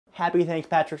Happy St.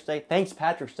 Patrick's Day. Thanks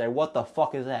Patrick's Day. What the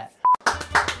fuck is that?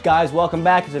 Guys, welcome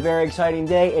back. It's a very exciting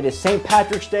day. It is St.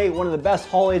 Patrick's Day, one of the best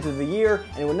holidays of the year,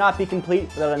 and it would not be complete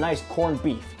without a nice corned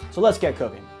beef. So let's get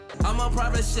cooking. I'm a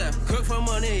private chef, cook for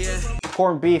money, yeah.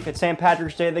 Corned beef, it's St.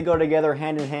 Patrick's Day, they go together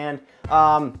hand in hand.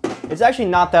 It's actually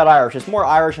not that Irish, it's more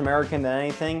Irish American than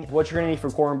anything. What you're gonna need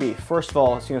for corned beef, first of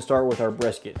all, it's gonna start with our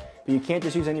brisket. But you can't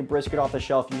just use any brisket off the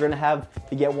shelf, you're gonna have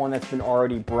to get one that's been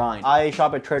already brined. I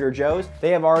shop at Trader Joe's,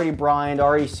 they have already brined,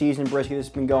 already seasoned brisket that's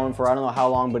been going for I don't know how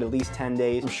long, but at least 10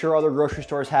 days. I'm sure other grocery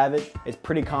stores have it. It's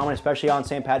pretty common, especially on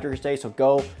St. Patrick's Day, so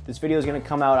go. This video is gonna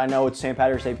come out, I know it's St.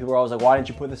 Patrick's Day, people are always like, why didn't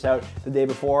you put this out the day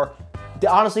before?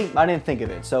 Honestly, I didn't think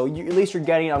of it. So at least you're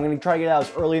getting it. I'm gonna try to get it out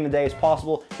as early in the day as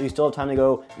possible so you still have time to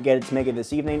go and get it to make it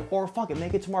this evening. Or fuck it,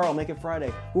 make it tomorrow, make it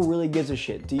Friday. Who really gives a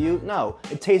shit? Do you? No.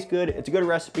 It tastes good, it's a good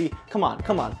recipe. Come on,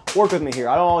 work with me here.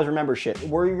 I don't always remember shit.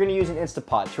 Where you're gonna use an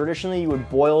Instapot. Traditionally, you would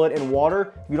boil it in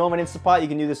water. If you don't have an Instapot, you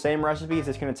can do the same recipe. It's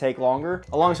just gonna take longer.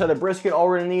 Alongside the brisket, all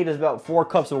we're gonna need is about 4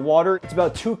 cups of water. It's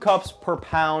about 2 cups per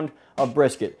pound of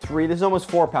brisket. This is almost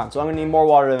 4 pounds, so I'm gonna need more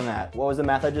water than that. What was the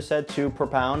math I just said? 2 per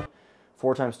pound.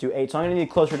 4 times 2, 8. So I'm gonna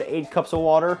need closer to 8 cups of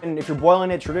water. And if you're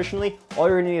boiling it traditionally, all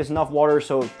you're gonna need is enough water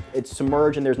so it's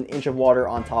submerged and there's an inch of water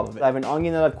on top of it. I have an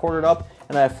onion that I've quartered up,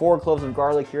 and I have 4 cloves of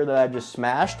garlic here that I've just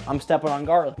smashed. I'm stepping on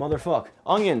garlic, motherfuck.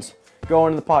 Onions go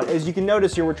into the pot. As you can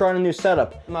notice here, we're trying a new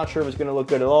setup. I'm not sure if it's gonna look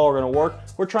good at all or gonna work.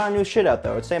 We're trying new shit out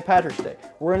though. It's St. Patrick's Day.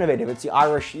 We're innovative. It's the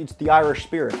Irish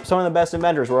spirit. Some of the best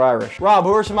inventors were Irish. Rob,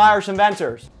 who are some Irish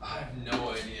inventors? I have no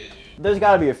idea, dude. There's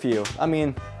gotta be a few. I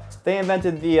mean, they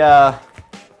invented the,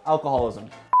 alcoholism.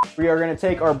 We are gonna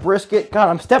take our brisket. God,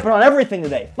 I'm stepping on everything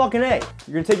today. Fucking A.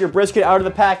 You're gonna take your brisket out of the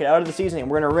packet, out of the seasoning.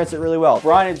 We're gonna rinse it really well.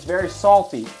 Brine, it's very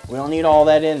salty. We don't need all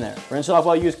that in there. Rinse it off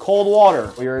while you use cold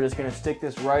water. We are just gonna stick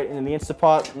this right into the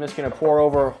Instapot. I'm just gonna pour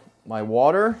over my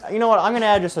water. You know what? I'm gonna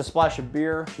add just a splash of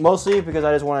beer. Mostly because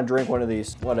I just wanna drink one of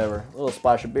these. Whatever. A little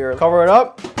splash of beer. Cover it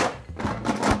up.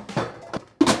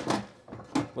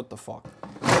 What the fuck?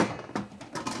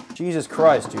 Jesus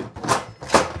Christ, dude.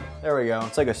 There we go.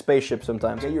 It's like a spaceship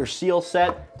sometimes. Get your seal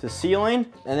set to sealing,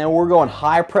 and then we're going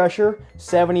high pressure,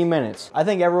 70 minutes. I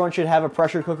think everyone should have a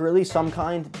pressure cooker, at least some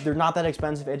kind. They're not that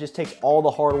expensive. It just takes all the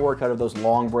hard work out of those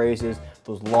long braises,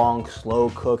 those long,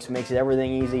 slow cooks, makes it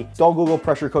everything easy. Don't Google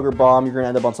pressure cooker bomb. You're gonna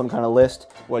end up on some kind of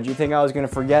list. What, do you think I was gonna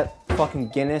forget fucking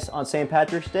Guinness on St.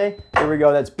 Patrick's Day? Here we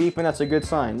go, that's beeping, that's a good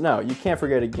sign. No, you can't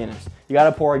forget a Guinness. You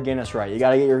gotta pour a Guinness right. You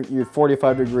gotta get your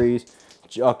 45 degrees.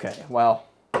 Okay, well,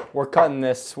 we're cutting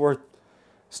this.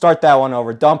 Start that one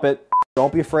over. Dump it.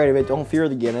 Don't be afraid of it. Don't fear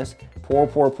the Guinness. Pour,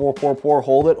 pour, pour, pour, pour.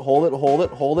 Hold it, hold it, hold it,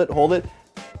 hold it, hold it.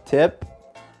 Tip,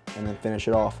 and then finish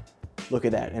it off. Look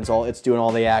at that. It's doing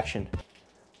all the action.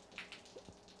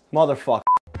 Motherfucker.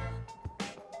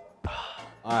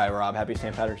 All right, Rob. Happy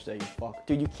St. Patrick's Day. You fuck.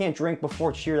 Dude, you can't drink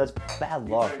before cheer. That's bad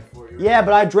luck. Yeah,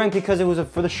 but I drank because it was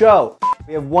for the show.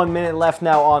 We have 1 minute left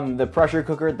now on the pressure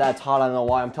cooker. That's hot. I don't know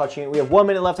why I'm touching it. We have 1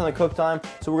 minute left on the cook time.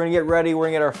 So we're gonna get ready. We're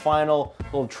gonna get our final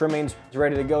little trimmings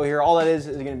ready to go here. All that is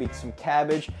gonna be some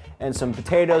cabbage and some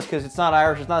potatoes, because it's not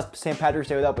Irish. It's not St. Patrick's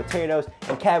Day without potatoes.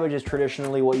 And cabbage is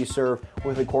traditionally what you serve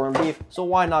with the corned beef. So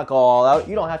why not go all out?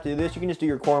 You don't have to do this. You can just do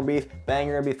your corned beef. Bang,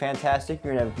 you're gonna be fantastic.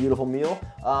 You're gonna have a beautiful meal.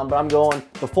 But I'm going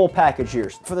the full package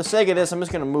here. For the sake of this, I'm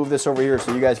just gonna move this over here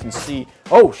so you guys can see.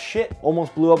 Oh shit,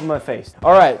 almost blew up in my face.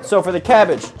 All right, so for the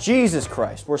cabbage, Jesus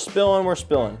Christ, we're spilling. We're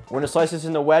gonna slice this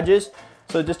into wedges.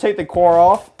 So just take the core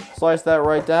off, slice that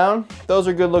right down. Those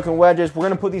are good looking wedges. We're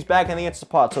gonna put these back in the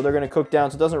Instapot, so they're gonna cook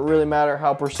down, so it doesn't really matter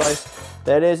how precise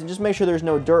that is. And just make sure there's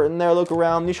no dirt in there, look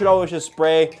around. You should always just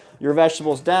spray your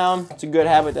vegetables down. It's a good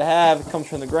habit to have. It comes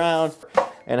from the ground.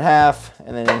 In half,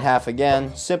 and then in half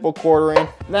again. Simple quartering.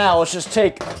 Now let's just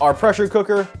take our pressure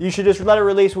cooker. You should just let it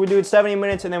release. We do it 70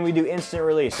 minutes and then we do instant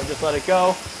release. So just let it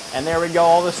go. And there we go,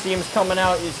 all the steam's coming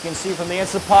out. As you can see from the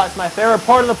Instapot, it's my favorite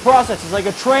part of the process. It's like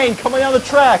a train coming down the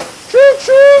track.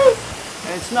 Choo-choo!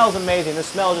 And it smells amazing. The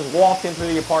smell just walked in through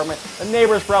the apartment. The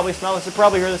neighbors probably smell this. They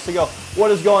probably hear this to go,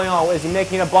 what is going on? Is he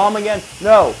making a bomb again?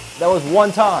 No, that was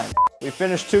one time. We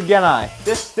finished 2 genai.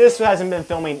 This hasn't been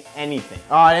filming anything.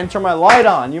 Oh, I didn't turn my light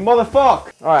on, you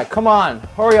motherfucker. All right, come on,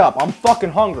 hurry up, I'm fucking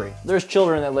hungry. There's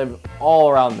children that live all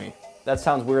around me. That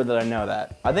sounds weird that I know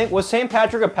that. I think, was St.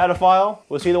 Patrick a pedophile?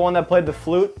 Was he the one that played the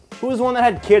flute? Who was the one that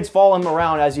had kids follow him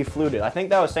around as he fluted? I think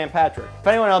that was St. Patrick. If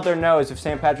anyone out there knows if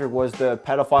St. Patrick was the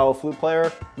pedophile flute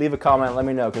player, leave a comment, let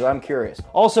me know, because I'm curious.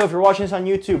 Also, if you're watching this on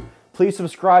YouTube, please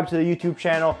subscribe to the YouTube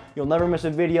channel. You'll never miss a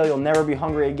video. You'll never be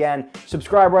hungry again.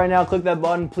 Subscribe right now. Click that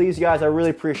button. Please, guys. I really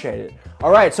appreciate it.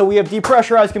 All right, so we have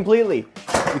depressurized completely.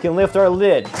 We can lift our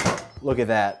lid. Look at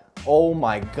that. Oh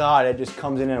my God, it just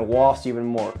comes in and wafts even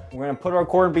more. We're gonna put our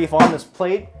corned beef on this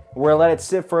plate. We're gonna let it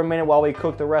sit for a minute while we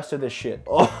cook the rest of this shit.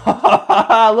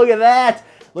 Oh, look at that.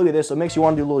 Look at this, it makes you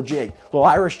want to do a little jig, little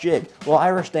Irish jig, little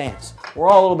Irish dance. We're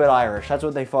all a little bit Irish, that's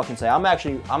what they fucking say. I'm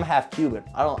half Cuban.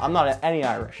 I'm not any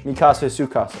Irish. Mi casa es su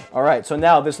casa. All right, so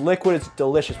now this liquid is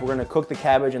delicious. We're gonna cook the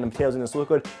cabbage and the potatoes in this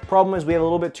liquid. Problem is we have a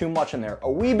little bit too much in there,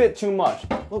 a wee bit too much.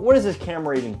 Look, what is this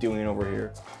camera even doing over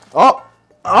here? Oh,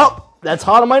 that's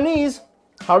hot on my knees.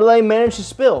 How do they manage to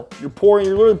spill? You're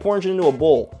literally pouring it into a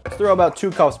bowl. Let's throw about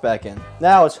 2 cups back in.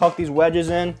 Now let's huck these wedges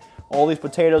in. All these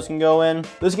potatoes can go in.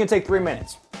 This is gonna take 3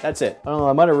 minutes. That's it. I don't know,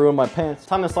 I might have ruined my pants.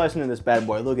 Time to slice into this bad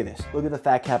boy. Look at this. Look at the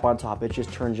fat cap on top. It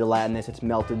just turned gelatinous, it's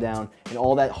melted down, and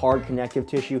all that hard connective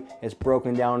tissue is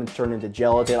broken down and turned into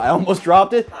gelatin. I almost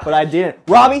dropped it, but I didn't.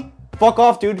 Robbie, fuck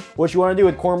off, dude. What you wanna do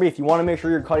with corned beef, you wanna make sure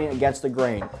you're cutting it against the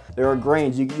grain. There are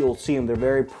grains, you'll see them, they're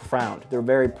very profound. They're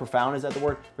very profound, is that the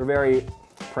word? They're very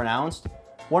pronounced.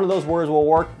 One of those words will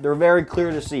work. They're very clear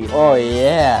to see. Oh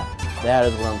yeah, that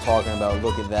is what I'm talking about.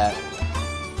 Look at that.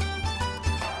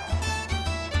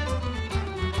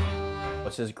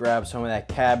 Let's just grab some of that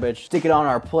cabbage, stick it on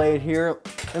our plate here.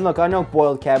 And look, I know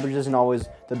boiled cabbage isn't always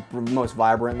the most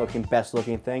vibrant looking, best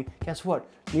looking thing. Guess what?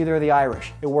 Neither are the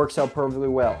Irish. It works out perfectly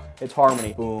well. It's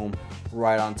harmony. Boom,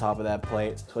 right on top of that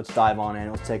plate. So let's dive on in,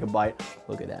 let's take a bite.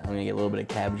 Look at that, I'm gonna get a little bit of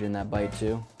cabbage in that bite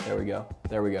too. There we go,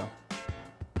 there we go.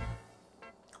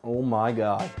 Oh my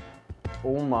God.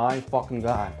 Oh my fucking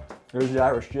God. There's the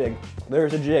Irish jig.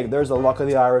 There's a jig. There's the luck of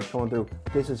the Irish coming through.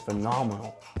 This is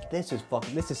phenomenal. This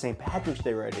is St. Patrick's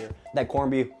Day right here. That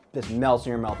corned beef just melts in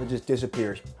your mouth. It just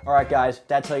disappears. All right, guys,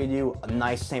 that's how you do a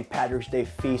nice St. Patrick's Day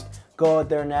feast. Go out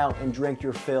there now and drink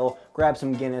your fill. Grab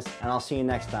some Guinness, and I'll see you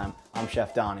next time. I'm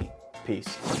Chef Donny.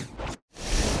 Peace.